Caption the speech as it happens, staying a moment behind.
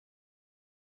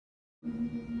Daddy,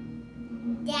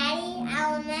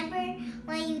 I remember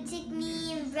when you took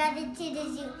me and brother to the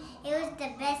zoo. It was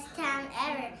the best time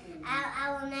ever.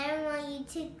 I remember when you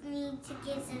took me to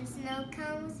get some snow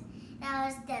cones. That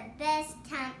was the best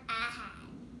time I had.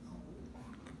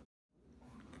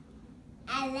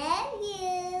 I love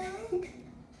you.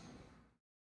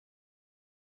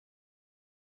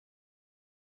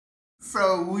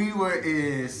 So we were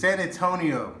in San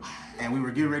Antonio and we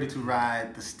were getting ready to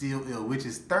ride the Steel Eel, which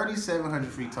is 3,700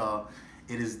 feet tall.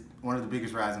 It is one of the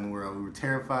biggest rides in the world. We were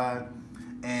terrified,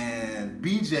 and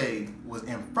BJ was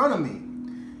in front of me.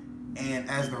 And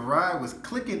as the ride was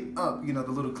clicking up, you know,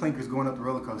 the little clinkers going up the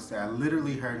roller coaster, I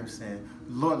literally heard him saying,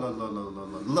 Lord, Lord, Lord, Lord,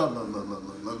 Lord, Lord, Lord, Lord,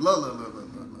 Lord, Lord, Lord, Lord, Lord,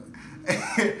 Lord, Lord,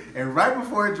 Lord. And right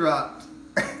before it dropped,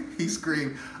 he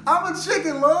screamed, I'm a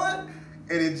chicken, Lord.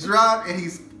 And it dropped, and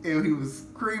he was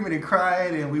screaming and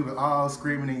crying, and we were all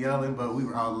screaming and yelling, but we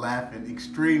were all laughing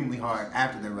extremely hard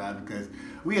after the ride because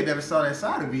we had never saw that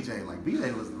side of BJ. Like,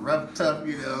 BJ was rough, tough,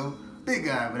 you know, big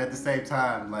guy, but at the same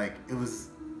time, like, it was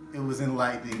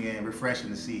enlightening and refreshing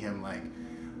to see him, like,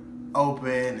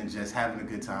 open and just having a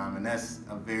good time. And that's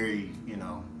a very, you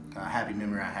know, happy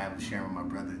memory I have of sharing with my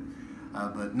brother.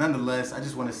 But nonetheless, I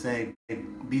just want to say, hey,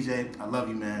 BJ, I love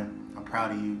you, man. I'm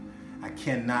proud of you. I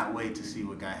cannot wait to see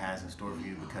what God has in store for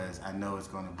you because I know it's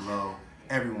going to blow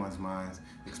everyone's minds,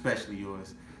 especially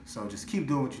yours. So just keep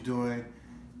doing what you're doing.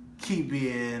 Keep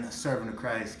being a servant of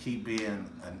Christ. Keep being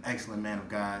an excellent man of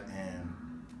God. And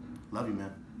love you,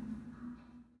 man.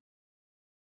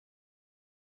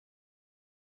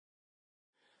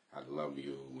 I love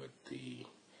you with the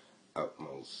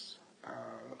utmost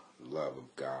love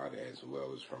of God as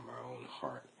well as from my own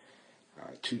heart.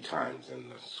 2 times in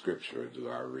the scripture do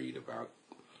I read about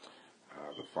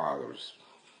the Father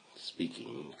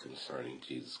speaking concerning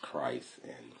Jesus Christ.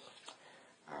 And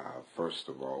first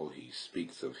of all, he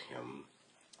speaks of him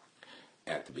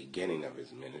at the beginning of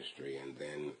his ministry, and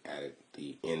then at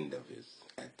the end of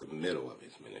at the middle of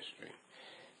his ministry,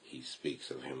 he speaks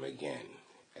of him again.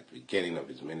 At the beginning of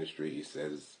his ministry, he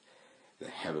says, the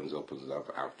heavens opens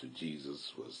up after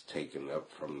Jesus was taken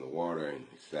up from the water, and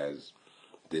he says,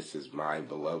 this is my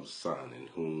beloved Son in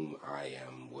whom I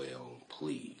am well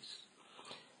pleased.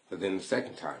 But then the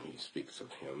second time he speaks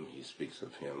of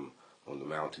him on the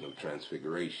mountain of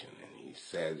transfiguration, and he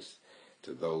says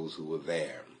to those who were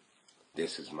there,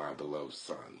 this is my beloved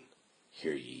Son,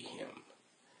 hear ye him.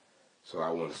 So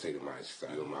I want to say to my son,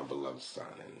 you're my beloved son,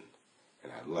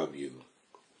 and I love you,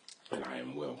 and I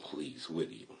am well pleased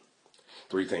with you.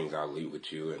 3 things I'll leave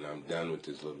with you, and I'm done with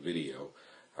this little video.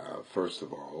 First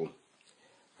of all,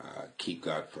 keep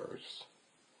God first,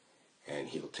 and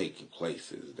he'll take you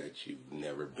places that you've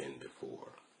never been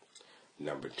before.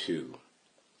 Number 2,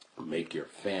 make your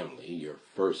family your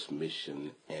first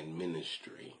mission and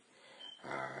ministry.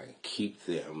 Keep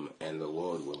them, and the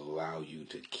Lord will allow you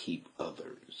to keep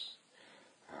others.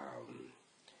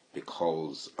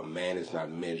 Because a man is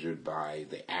not measured by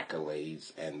the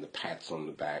accolades and the pats on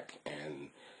the back and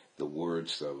the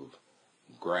words of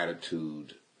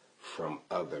gratitude from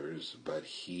others, but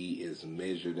he is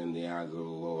measured in the eyes of the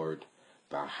Lord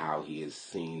by how he is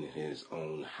seen in his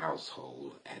own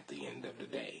household at the end of the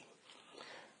day.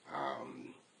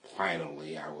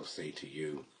 Finally, I will say to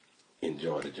you,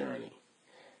 enjoy the journey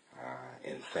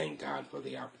and thank God for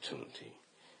the opportunity,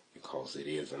 because it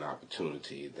is an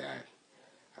opportunity that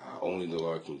only the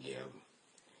Lord can give.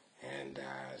 And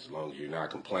as long as you're not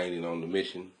complaining on the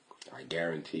mission, I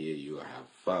guarantee you will have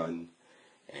fun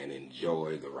and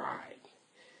enjoy the ride.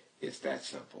 It's that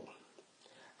simple.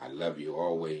 I love you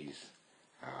always.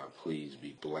 Please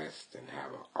be blessed and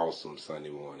have an awesome Sunday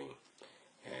morning.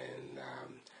 And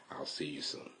I'll see you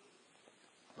soon.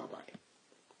 Bye-bye.